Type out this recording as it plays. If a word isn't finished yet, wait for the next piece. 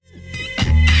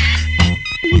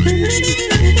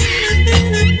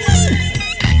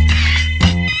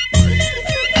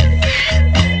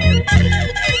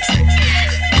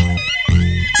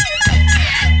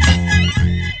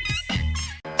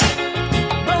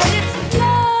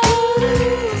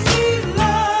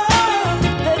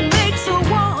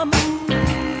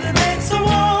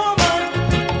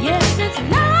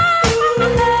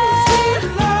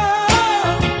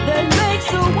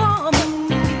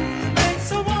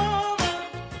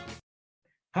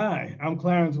Hi, I'm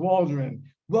Clarence Waldron.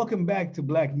 Welcome back to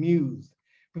Black Muse.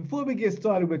 Before we get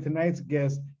started with tonight's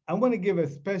guest, I want to give a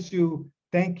special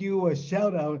thank you or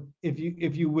shout out, if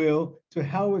you will, to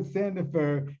Howard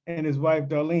Sandifer and his wife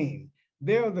Darlene.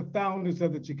 They are the founders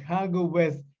of the Chicago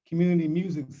West Community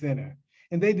Music Center,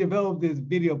 and they developed this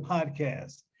video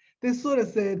podcast. They sort of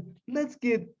said, let's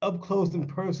get up close and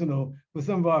personal with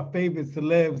some of our favorite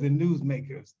celebs and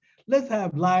newsmakers. Let's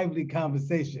have lively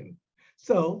conversation.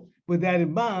 So, with that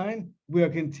in mind, we are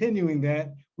continuing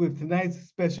that with tonight's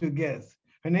special guest.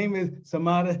 Her name is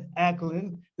Samotta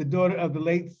Acklin, the daughter of the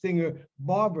late singer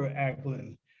Barbara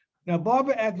Acklin. Now,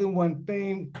 Barbara Acklin won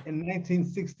fame in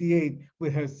 1968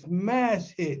 with her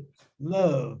smash hit,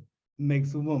 Love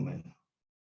Makes a Woman.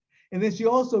 And then she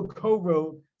also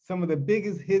co-wrote some of the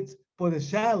biggest hits for the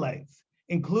Shy-Lights,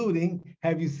 including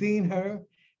Have You Seen Her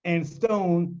and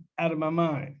Stone Out of My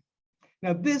Mind.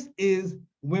 Now, this is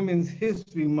Women's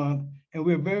History Month, and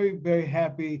we're very, very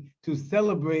happy to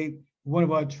celebrate one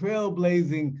of our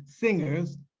trailblazing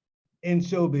singers in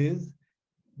showbiz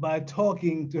by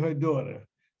talking to her daughter.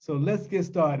 So let's get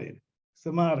started.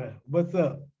 Samotta, what's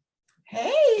up?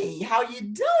 Hey, how you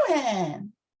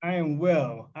doing? I am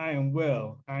well, I am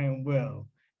well, I am well.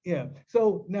 Yeah,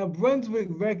 so now Brunswick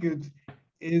Records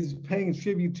is paying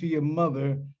tribute to your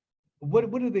mother.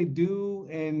 What do they do?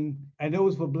 And I know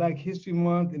it's for Black History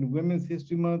Month and Women's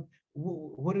History Month.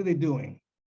 What are they doing?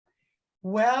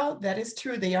 Well, that is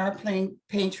true. They are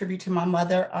paying tribute to my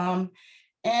mother.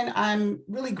 And I'm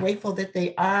really grateful that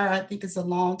they are. I think it's a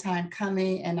long time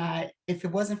coming. And if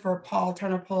it wasn't for Paul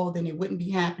Turner Poll, then it wouldn't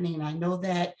be happening. And I know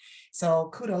that.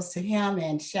 So kudos to him,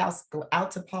 and shouts go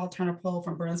out to Paul Turner Poll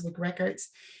from Brunswick Records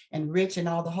and Rich and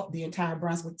all the entire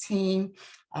Brunswick team.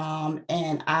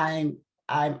 And I'm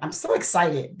so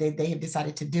excited that they have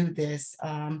decided to do this.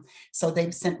 So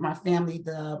they've sent my family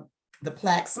the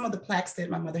plaques, some of the plaques that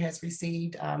my mother has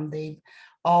received. They've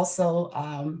also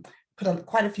put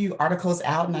quite a few articles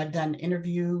out, and I've done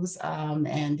interviews,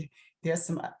 and there's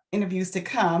some interviews to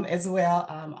come as well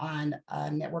on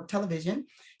network television.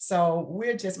 So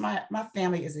we're just, my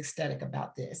family is ecstatic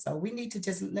about this. So we need to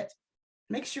just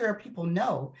make sure people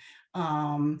know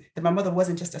that my mother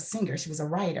wasn't just a singer. She was a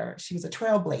writer. She was a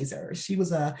trailblazer. She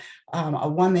was a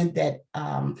woman that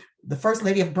the first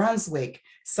lady of Brunswick.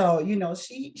 So, you know,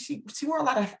 she wore a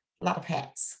lot of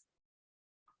hats.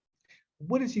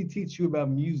 What did she teach you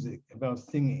about music, about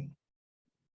singing?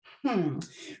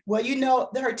 Well, you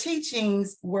know, her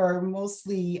teachings were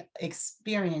mostly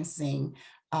experiencing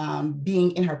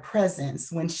being in her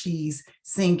presence when she's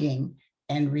singing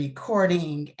and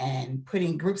recording and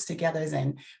putting groups together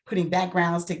and putting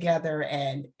backgrounds together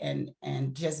and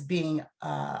just being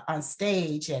on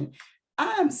stage. And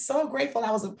I'm so grateful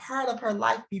I was a part of her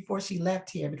life before she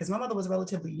left here, because my mother was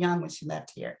relatively young when she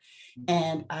left here.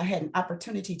 And I had an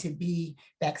opportunity to be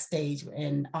backstage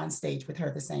and on stage with her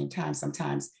at the same time,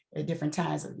 sometimes at different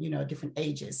times, you know, different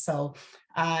ages. So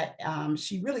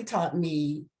she really taught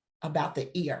me about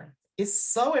the ear. It's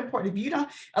so important. If you don't,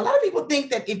 a lot of people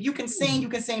think that if you can sing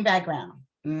background.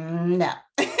 No.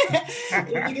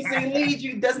 If you can sing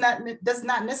lead, does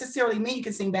not necessarily mean you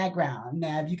can sing background.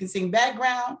 Now, if you can sing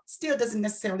background, still doesn't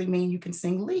necessarily mean you can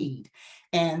sing lead.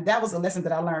 And that was a lesson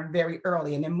that I learned very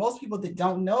early. And then most people that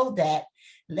don't know that,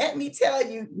 let me tell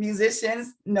you,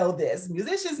 musicians know this.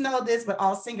 Musicians know this, but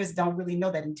all singers don't really know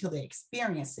that until they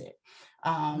experience it.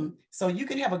 So you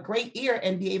can have a great ear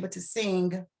and be able to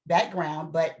sing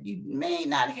background, but you may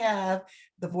not have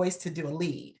the voice to do a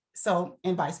lead. So,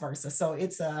 and vice versa. So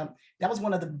it's that was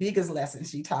one of the biggest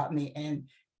lessons she taught me, and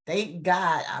thank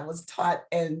God I was taught,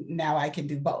 and now I can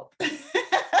do both.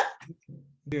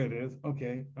 There it is.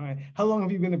 Okay. All right. How long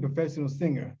have you been a professional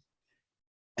singer?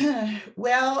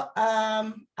 Well,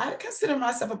 I consider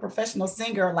myself a professional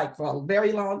singer like for a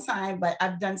very long time, but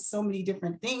I've done so many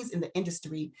different things in the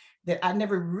industry that I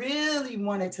never really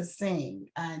wanted to sing.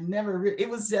 It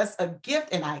was just a gift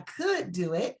and I could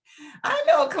do it. I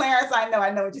know, Clarence, I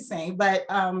know what you're saying, but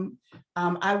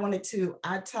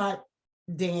I taught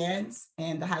dance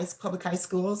in the public high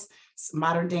schools,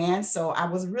 modern dance. So I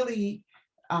was really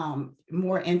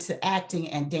more into acting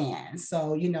and dance.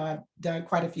 So, you know, I've done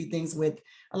quite a few things with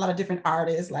a lot of different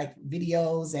artists, like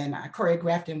videos, and I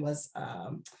choreographed and was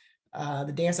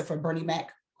the dancer for Bernie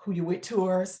Mac Who You With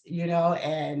tours, you know,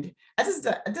 and I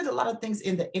did a lot of things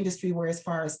in the industry where as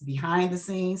far as behind the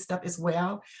scenes stuff as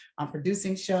well. I'm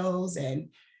producing shows and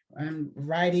I'm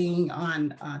writing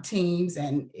on teams,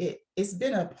 and it's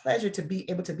been a pleasure to be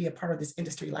able to be a part of this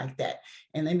industry like that.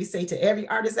 And let me say to every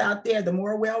artist out there, the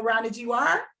more well-rounded you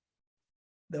are,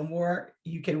 the more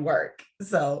you can work.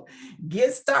 So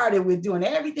get started with doing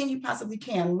everything you possibly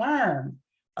can. Learn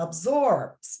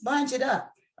absorb, sponge it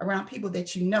up around people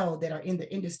that you know that are in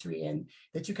the industry and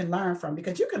that you can learn from,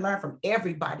 because you can learn from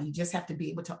everybody. You just have to be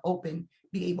able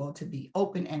to be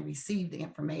open and receive the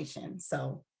information.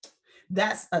 So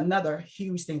that's another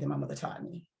huge thing that my mother taught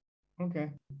me. Okay.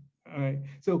 All right.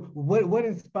 So what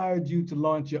inspired you to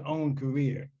launch your own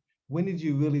career? When did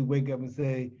you really wake up and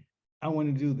say, I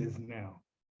want to do this now?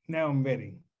 Now I'm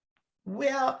ready.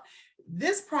 Well,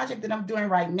 this project that I'm doing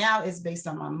right now is based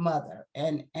on my mother,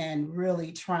 and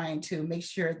really trying to make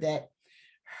sure that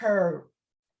her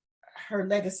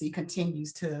legacy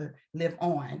continues to live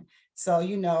on. So,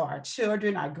 you know, our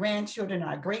children, our grandchildren,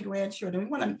 our great-grandchildren, we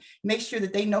want to make sure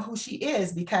that they know who she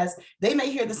is, because they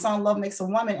may hear the song Love Makes a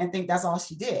Woman and think that's all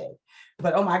she did.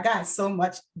 But oh my God, so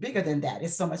much bigger than that.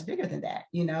 It's so much bigger than that,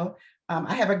 you know.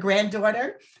 I have a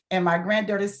granddaughter, and my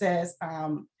granddaughter says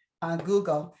on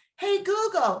Google, "Hey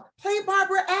Google, play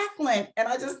Barbara Acklin." And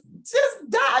I just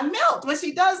die, I melt when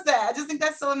she does that. I just think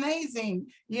that's so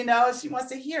amazing. You know, she wants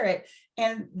to hear it.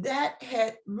 And that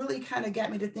had really kind of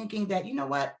got me to thinking that, you know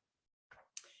what?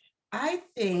 I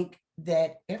think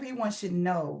that everyone should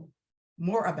know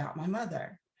more about my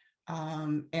mother.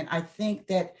 And I think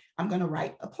that I'm going to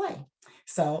write a play.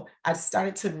 So I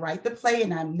started to write the play,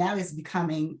 and now it's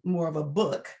becoming more of a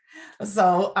book.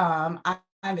 So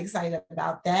I'm excited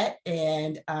about that.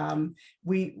 And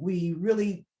we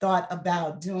really thought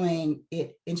about doing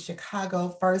it in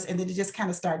Chicago first, and then it just kind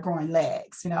of started growing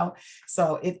legs, you know.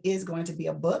 So it is going to be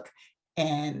a book.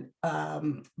 And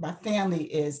my family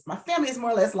is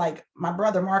more or less like, my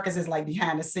brother Marcus is like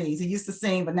behind the scenes. He used to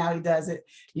sing, but now he does it,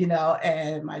 you know.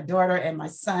 And my daughter and my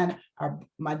son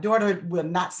my daughter will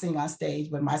not sing on stage,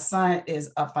 but my son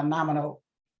is a phenomenal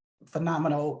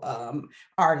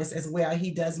artist as well.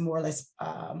 He does more or less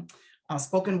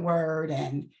spoken word,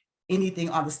 and anything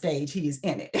on the stage, he is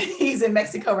in it. He's in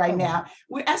Mexico right now.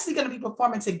 We're actually going to be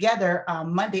performing together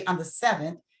Monday on the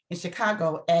 7th in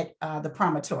Chicago at the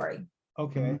Promontory.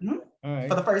 Okay. Mm-hmm. All right.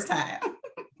 For the first time.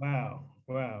 Wow.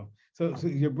 So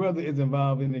your brother is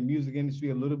involved in the music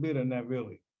industry a little bit, or not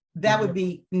really? That would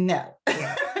be no.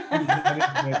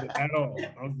 At all.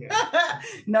 Okay.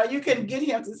 No, you can get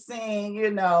him to sing.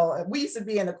 You know, we used to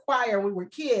be in the choir when we were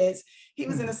kids. He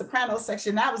was in the soprano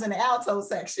section. I was in the alto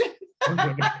section.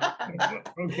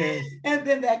 Okay. And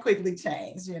then that quickly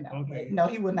changed, you know. Okay. No,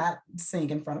 he would not sing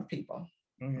in front of people.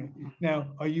 Okay. Now,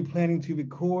 are you planning to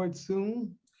record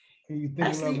soon? Are you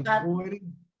thinking about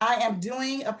recording? I am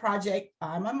doing a project.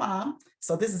 I'm a mom.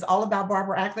 So this is all about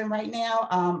Barbara Acklin right now.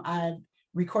 I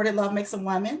recorded Love Makes a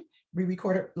Woman. We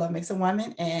recorded Love Makes a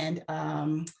Woman. And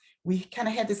we kind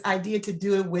of had this idea to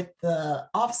do it with the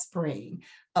offspring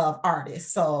of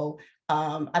artists. So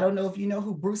I don't know if you know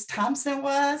who Bruce Thompson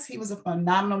was. He was a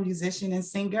phenomenal musician and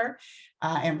singer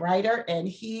and writer. And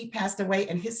he passed away,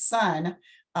 and his son,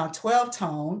 12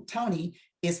 Tone, Tony,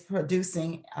 is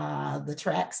producing the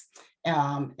tracks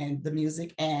and the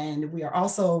music. And we are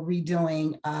also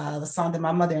redoing the song that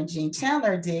my mother and Gene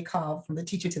Chandler did called From the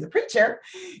Teacher to the Preacher.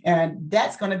 And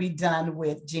that's going to be done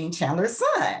with Gene Chandler's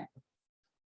son.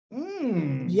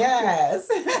 Yes,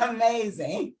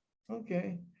 amazing.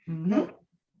 Okay. Mm-hmm.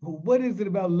 What is it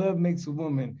about Love Makes a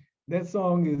Woman? That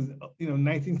song is,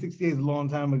 1968 is a long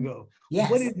time ago. Yes.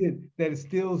 What is it that it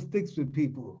still sticks with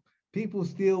people? People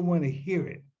still want to hear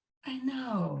it. I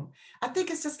know. I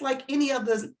think it's just like any of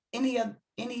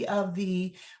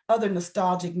the other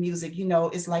nostalgic music, you know.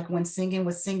 It's like when singing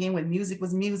was singing, when music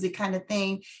was music kind of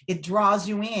thing. It draws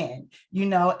you in, you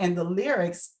know, and the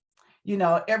lyrics, you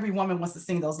know, every woman wants to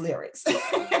sing those lyrics.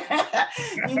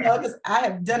 You know, because I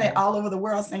have done it all over the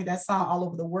world, sang that song all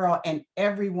over the world, and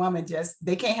every woman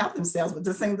they can't help themselves but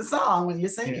to sing the song when you're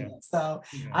singing it. So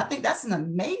I think that's an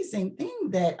amazing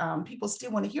thing that people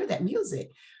still want to hear that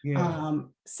music.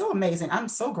 So amazing. I'm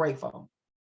so grateful.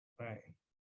 Right.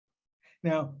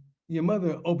 Now, your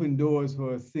mother opened doors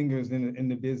for singers in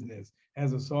the business,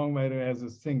 as a songwriter, as a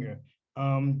singer.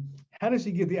 How does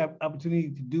she get the opportunity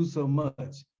to do so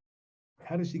much?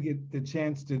 How does she get the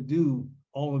chance to do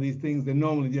all of these things that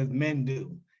normally just men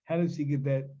do? How does she get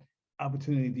that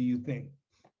opportunity, do you think?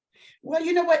 Well,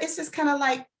 you know what? It's just kind of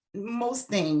like most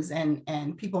things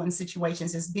and people in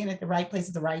situations, is being at the right place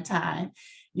at the right time.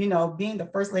 You know, being the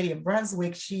First Lady of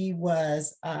Brunswick, she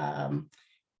was at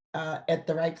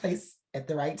the right place at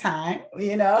the right time,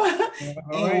 you know.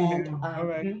 All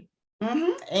right.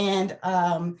 And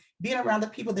being around the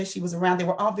people that she was around, they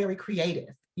were all very creative.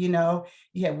 You know,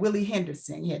 you had Willie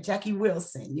Henderson, you had Jackie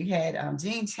Wilson, you had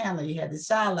Gene Chandler, you had the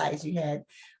Shylights, you had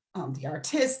the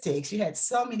Artistics, you had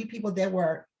so many people that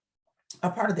were a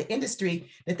part of the industry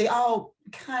that they all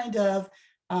kind of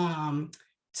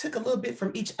took a little bit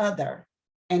from each other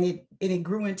and it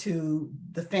grew into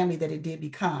the family that it did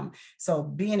become. So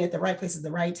being at the right place at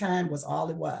the right time was all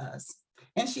it was.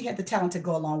 And she had the talent to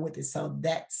go along with it. So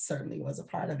that certainly was a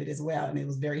part of it as well. And it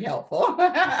was very helpful.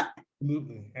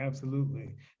 Absolutely,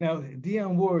 absolutely. Now,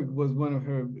 Dionne Warwick was one of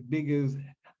her biggest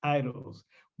idols.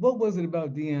 What was it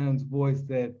about Dionne's voice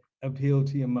that appealed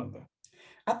to your mother?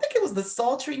 I think it was the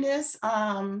sultriness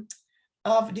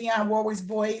of Dionne Warwick's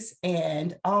voice,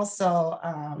 and also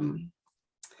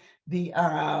the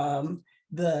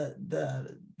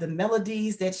the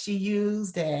melodies that she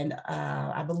used, and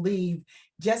I believe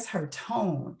just her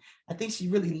tone. I think she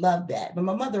really loved that. But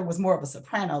my mother was more of a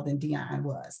soprano than Dionne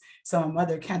was, so my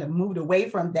mother kind of moved away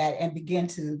from that and began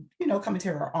to, you know, come into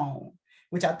her own,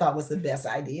 which I thought was the best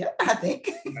idea, I think.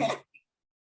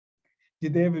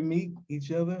 Did they ever meet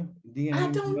each other? I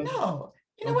Dionne? don't know.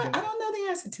 You know what? I don't know the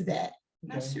answer to that. I'm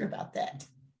not Okay. sure about that.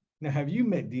 Now, have you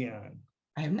met Dionne?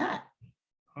 I have not.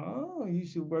 Oh, you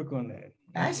should work on that.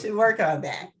 I should work on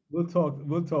that. We'll talk.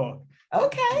 We'll talk.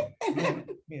 Okay.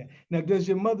 Yeah. Now, does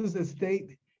your mother's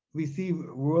estate receive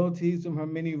royalties from her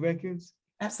many records?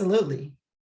 Absolutely.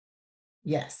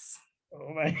 Yes.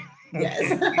 All right.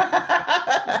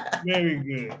 Yes. Very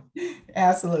good.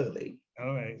 Absolutely.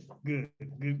 All right. Good.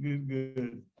 Good. Good.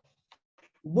 Good.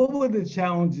 What were the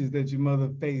challenges that your mother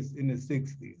faced in the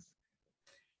 60s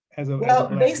as a Black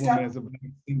woman, as a Black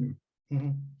singer?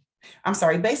 Mm-hmm. I'm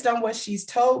sorry, based on what she's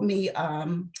told me,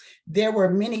 there were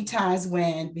many times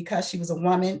when, because she was a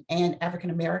woman and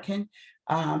African-American,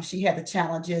 she had the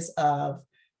challenges of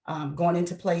going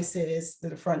into places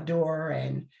through the front door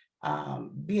and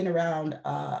being around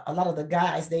a lot of the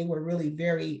guys. They were really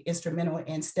very instrumental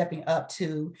in stepping up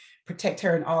to protect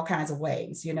her in all kinds of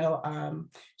ways. You know,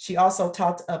 she also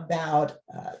talked about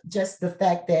just the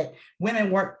fact that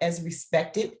women weren't as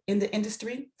respected in the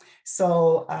industry.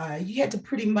 So you had to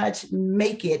pretty much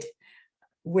make it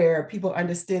where people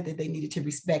understood that they needed to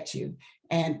respect you.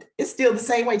 And it's still the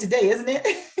same way today, isn't it?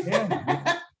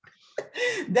 Yeah.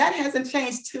 That hasn't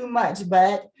changed too much,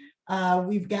 but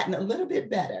we've gotten a little bit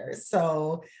better.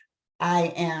 So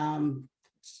I am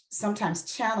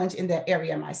sometimes challenged in that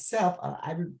area myself.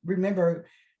 I remember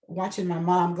watching my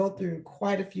mom go through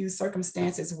quite a few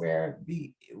circumstances where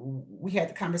we had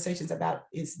the conversations about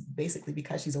it's basically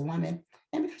because she's a woman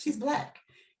and because she's Black.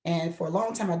 And for a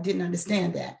long time, I didn't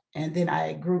understand that. And then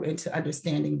I grew into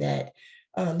understanding that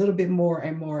a little bit more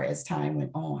and more as time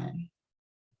went on.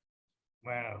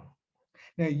 Wow.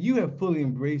 Now, you have fully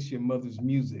embraced your mother's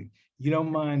music. You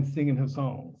don't mind singing her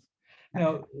songs.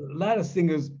 Now, a lot of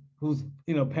singers whose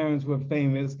parents were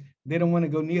famous, they don't want to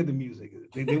go near the music.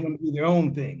 They want to do their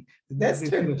own thing. That's they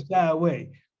true. sort of shy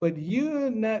away. But you're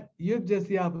not, you're just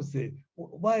the opposite.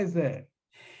 Why is that?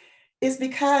 It's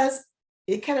because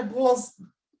it kind of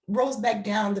rolls back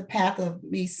down the path of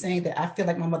me saying that I feel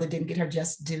like my mother didn't get her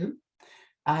just due.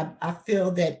 I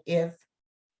feel that if,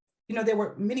 there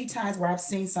were many times where I've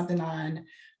seen something on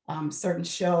certain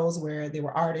shows where there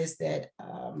were artists that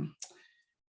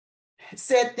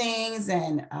said things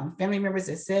and family members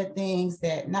that said things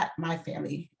that, not my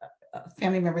family,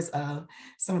 family members of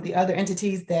some of the other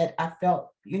entities that I felt,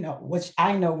 which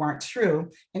I know weren't true.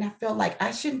 And I felt like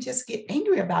I shouldn't just get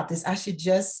angry about this. I should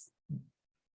just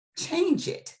change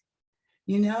it,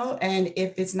 and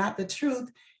if it's not the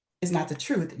truth, it's not the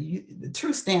truth. The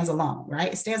truth stands alone,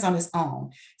 right? It stands on its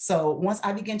own. So once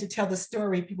I begin to tell the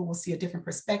story, people will see a different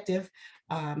perspective.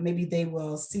 Maybe they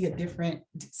will see it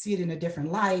in a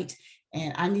different light.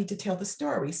 And I need to tell the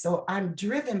story. So I'm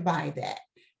driven by that.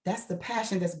 That's the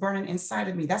passion that's burning inside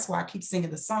of me. That's why I keep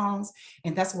singing the songs.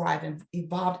 And that's why I've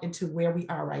evolved into where we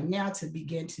are right now to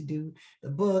begin to do the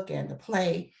book and the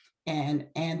play and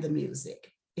the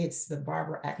music. It's the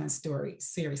Barbara Acklin story.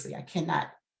 Seriously, I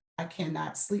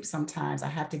cannot sleep sometimes. I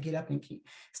have to get up and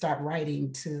start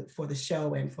writing for the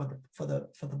show and for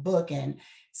the book. And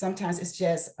sometimes it's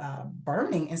just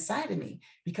burning inside of me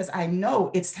because I know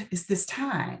it's this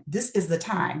time. This is the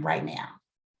time right now.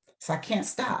 So I can't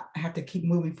stop. I have to keep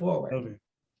moving forward. I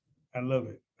love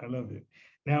it. I love it.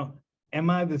 Now, Am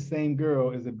I the Same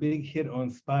Girl is a big hit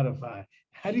on Spotify.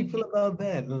 How do you feel about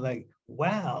that? Like,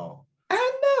 wow.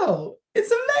 I know. It's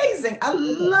amazing. I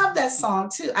love that song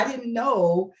too. I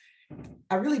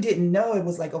really didn't know it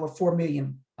was like over 4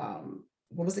 million.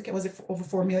 What was it? Was it over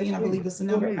 4 million? I believe was the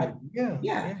number.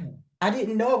 Yeah. I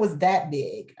didn't know it was that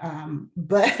big,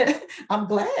 but I'm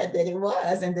glad that it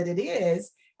was and that it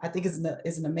is. I think it's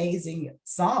an amazing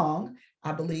song.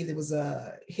 I believe it was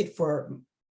a hit for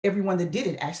everyone that did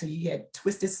it. Actually, you had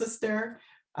Twisted Sister.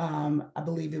 I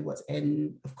believe it was,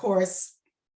 and of course,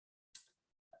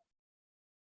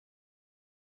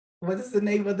 what is the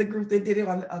name of the group that did it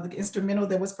on the instrumental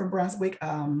that was from Brunswick?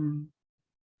 I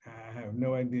have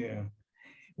no idea.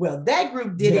 Well, that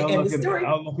group did it, and the story.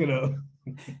 I'll look it up.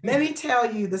 Let me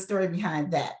tell you the story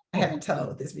behind that. I haven't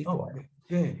told this Oh, before.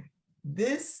 good.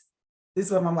 This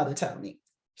is what my mother told me.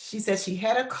 She said she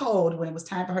had a cold when it was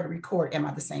time for her to record Am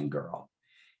I the Same Girl?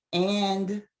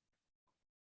 And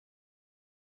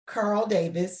Carl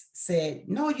Davis said,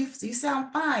 no, you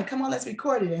sound fine. Come on, let's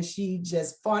record it. And she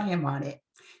just fought him on it.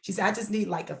 She said, I just need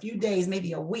like a few days,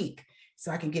 maybe a week,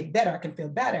 so I can get better. I can feel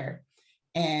better.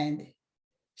 And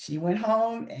she went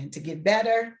home and to get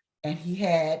better. And he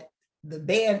had the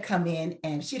band come in,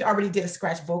 and she'd already did a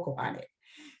scratch vocal on it.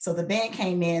 So the band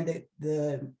came in,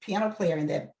 the piano player in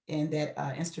that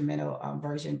instrumental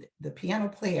version, the piano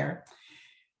player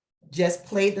just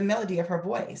played the melody of her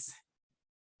voice.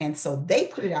 And so they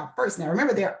put it out first. Now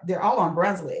remember, they're all on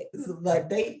Brunswick. Like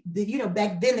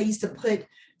back then they used to put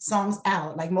songs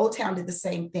out. Like Motown did the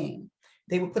same thing.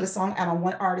 They would put a song out on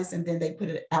one artist and then they put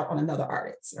it out on another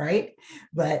artist, right?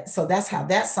 But so that's how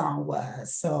that song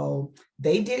was. So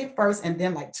they did it first, and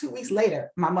then like 2 weeks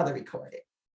later, my mother recorded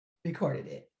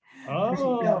it. Oh, she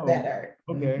felt better.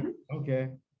 Okay, okay.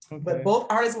 But both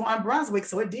artists were on Brunswick,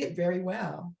 so it did very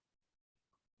well.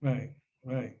 Right.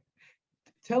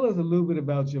 Tell us a little bit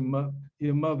about your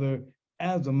mother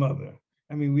as a mother.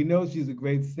 I mean, we know she's a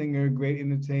great singer, great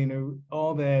entertainer,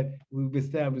 all that. We've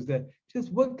established that. Just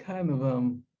what kind of,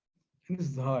 and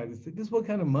this is hard, just what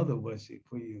kind of mother was she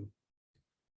for you?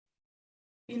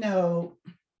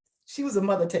 She was a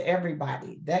mother to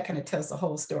everybody. That kind of tells the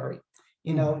whole story.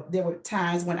 There were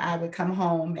times when I would come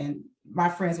home and my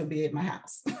friends would be at my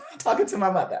house talking to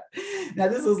my mother. Now,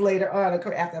 this was later on, of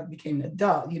course, after I became an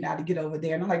adult, I had to get over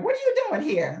there. And I'm like, what are you doing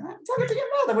here? I'm talking to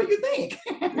your mother. What do you think?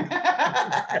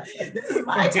 This is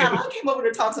my time. I came over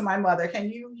to talk to my mother. Can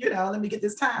you, let me get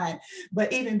this time.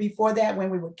 But even before that, when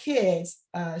we were kids,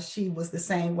 she was the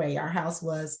same way. Our house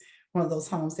was one of those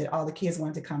homes that all the kids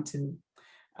wanted to come to.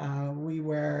 We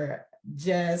were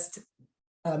just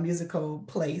a musical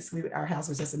place. Our house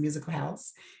was just a musical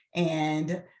house.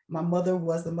 And my mother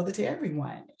was the mother to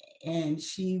everyone. And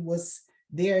she was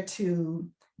there to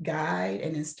guide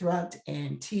and instruct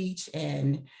and teach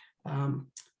and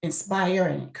inspire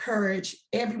and encourage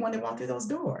everyone that walked through those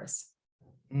doors.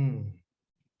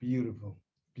 Beautiful,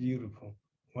 beautiful.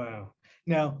 Wow.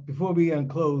 Now, before we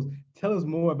close, tell us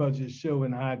more about your show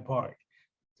in Hyde Park.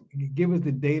 Give us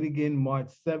the date again, March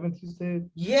 7th, you said?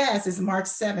 Yes, it's March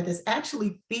 7th. It's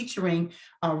actually featuring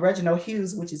Reginald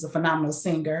Hughes, which is a phenomenal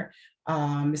singer.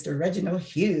 Mr. Reginald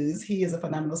Hughes, he is a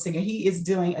phenomenal singer. He is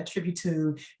doing a tribute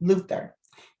to Luther.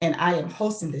 And I am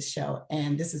hosting this show.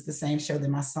 And this is the same show that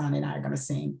my son and I are going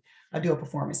to do a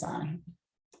performance on.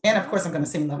 And of course, I'm going to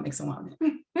sing Love Makes a Woman.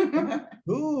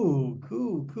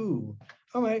 Cool.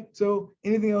 All right. So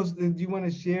anything else that you want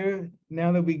to share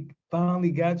now that we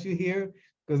finally got you here?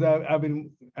 Because I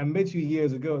met you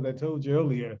years ago, as I told you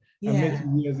earlier. Yeah. I met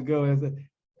you years ago, and I said,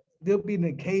 there'll be an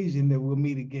occasion that we'll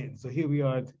meet again. So here we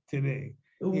are today.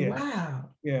 Yeah.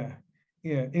 Wow. Yeah.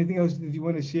 Anything else that you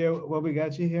want to share while we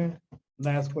got you here?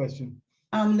 Last question.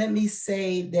 Let me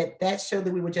say that show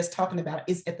that we were just talking about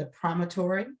is at the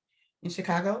Promontory in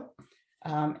Chicago.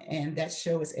 And that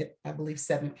show is at, I believe,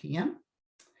 7 p.m.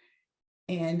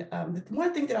 And the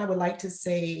one thing that I would like to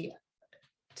say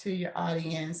to your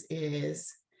audience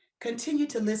is continue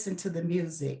to listen to the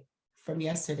music from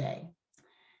yesterday.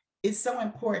 It's so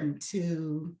important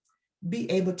to be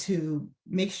able to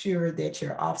make sure that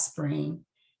your offspring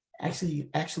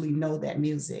actually know that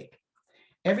music.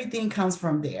 Everything comes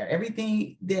from there.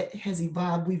 Everything that has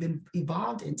evolved, we've been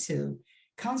evolved into,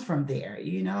 comes from there.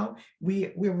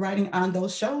 We're riding on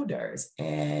those shoulders.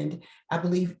 And I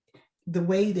believe the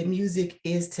way the music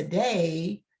is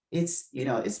today, it's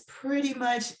pretty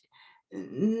much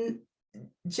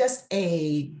just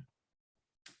it's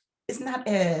not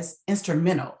as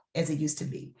instrumental as it used to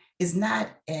be. It's not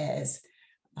as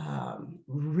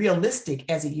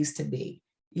realistic as it used to be.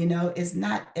 It's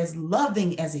not as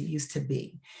loving as it used to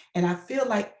be. And I feel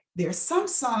like there's some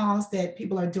songs that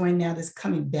people are doing now that's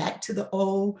coming back to the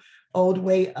old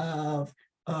way of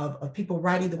people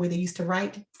writing the way they used to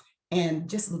write and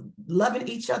just loving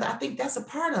each other. I think that's a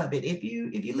part of it. If you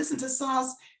listen to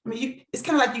songs, it's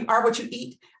kind of like you are what you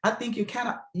eat. I think you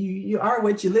are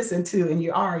what you listen to, and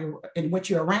you are and what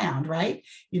you're around, right?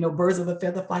 Birds of a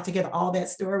feather flock together, all that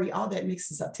story, all that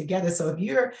mixes up together. So if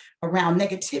you're around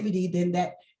negativity, then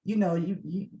that,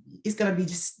 it's going to be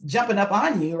just jumping up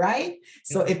on you, right?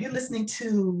 So if you're listening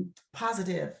to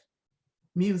positive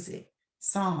music,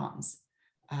 songs,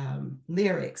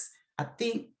 lyrics, I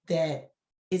think that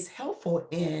is helpful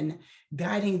in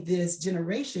guiding this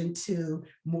generation to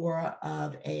more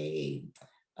of a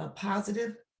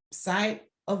positive side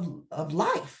of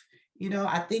life. You know,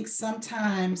 I think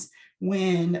sometimes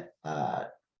when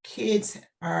kids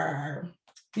are,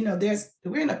 you know,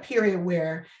 we're in a period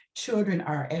where children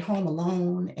are at home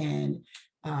alone, and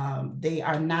they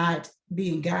are not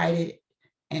being guided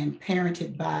and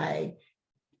parented by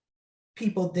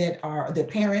people that are their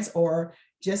parents, or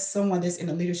just someone that's in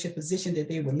a leadership position that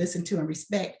they would listen to and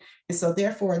respect. And so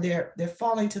therefore they're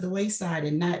falling to the wayside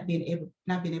and not being able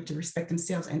to respect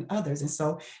themselves and others. And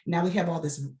so now we have all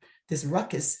this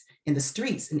ruckus in the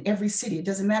streets in every city. It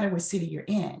doesn't matter what city you're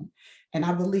in. And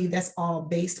I believe that's all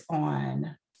based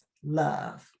on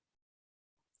love.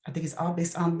 I think it's all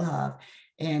based on love.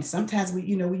 And sometimes we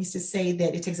used to say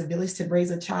that it takes a village to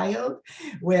raise a child.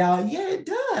 Well, yeah, it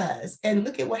does. And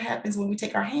look at what happens when we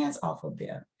take our hands off of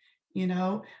them. We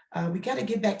got to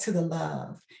get back to the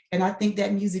love. And I think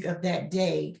that music of that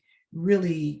day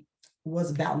really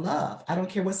was about love. I don't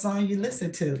care what song you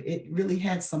listen to. It really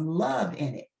had some love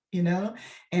in it,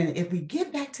 And if we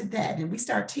get back to that and we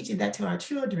start teaching that to our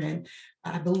children,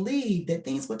 I believe that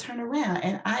things will turn around.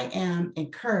 And I am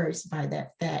encouraged by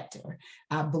that factor.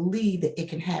 I believe that it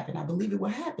can happen. I believe it will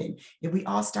happen if we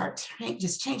all start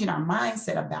just changing our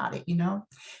mindset about it,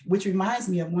 which reminds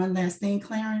me of one last thing,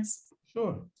 Clarence.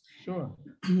 Sure.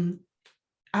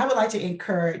 I would like to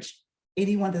encourage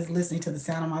anyone that's listening to the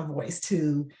sound of my voice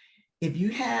to, if you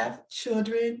have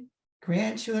children,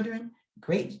 grandchildren,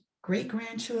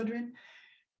 great-grandchildren,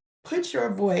 put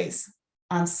your voice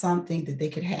on something that they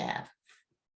could have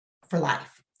for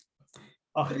life.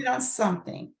 Put it on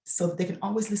something so that they can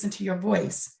always listen to your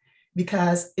voice,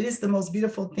 because it is the most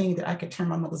beautiful thing that I could turn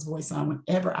my mother's voice on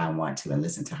whenever I want to and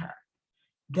listen to her.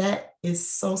 That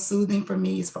is so soothing for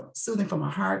me. It's soothing for my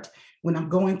heart when I'm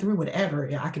going through whatever.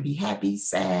 I could be happy,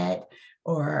 sad,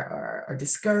 or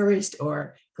discouraged,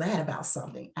 or glad about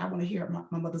something. I want to hear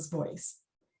my mother's voice.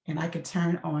 And I could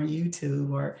turn on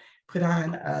YouTube or put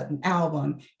on an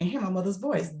album and hear my mother's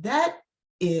voice. That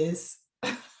is,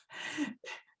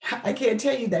 I can't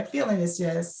tell you, that feeling is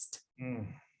just,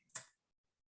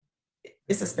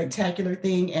 it's a spectacular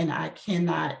thing. And I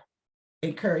cannot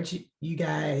encourage you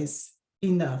guys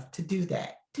enough to do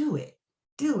that. Do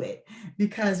it,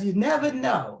 because you never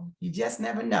know. You just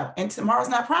never know. And tomorrow's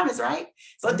not promised, right?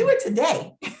 So do it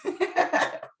today.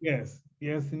 Yes,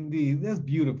 indeed. That's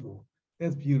beautiful.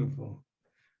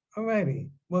 All righty.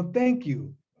 Well, thank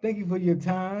you. Thank you for your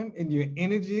time and your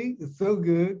energy. It's so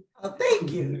good. Oh,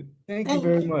 thank you. Thank you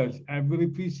very much. I really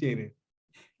appreciate it.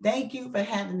 Thank you for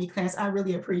having me, Clarence. I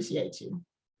really appreciate you.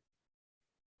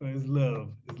 Well, it's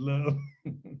love.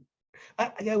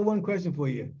 I got one question for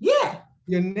you. Yeah.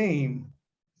 Your name,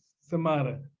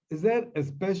 Samotta, is that a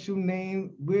special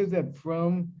name? Where's that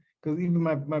from? Because even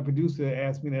my producer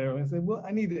asked me that, and I said, well,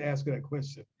 I need to ask her that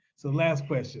question. So last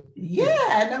question.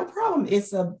 Yeah, no problem.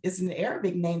 It's an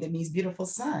Arabic name that means beautiful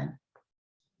sun.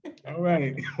 All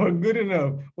right. Well, good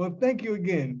enough. Well, thank you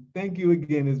again.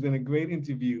 It's been a great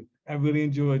interview. I really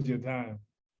enjoyed your time.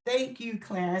 Thank you,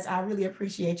 Clarence. I really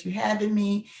appreciate you having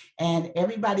me. And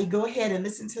everybody, go ahead and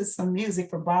listen to some music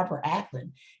from Barbara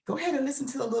Acklin. Go ahead and listen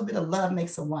to a little bit of Love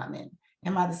Makes a Woman.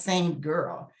 Am I the Same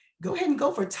Girl? Go ahead and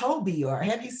go for Toby, or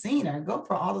Have You Seen Her? Go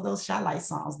for all of those Shy Light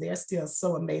songs. They're still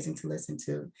so amazing to listen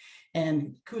to.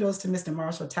 And kudos to Mr.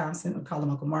 Marshall Thompson. We call him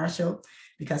Uncle Marshall,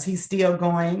 because he's still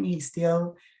going. He's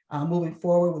still moving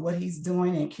forward with what he's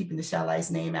doing and keeping the Shy Light's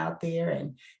name out there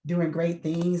and doing great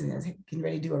things, and is getting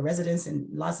ready to do a residence in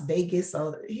Las Vegas.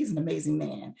 So he's an amazing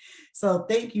man. So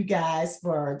thank you guys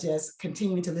for just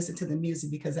continuing to listen to the music,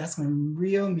 because that's when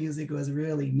real music was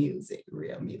really music,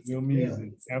 real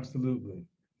music. Absolutely.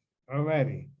 All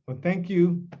righty. Well, thank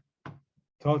you.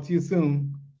 Talk to you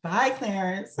soon. Bye,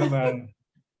 Clarence. Bye-bye.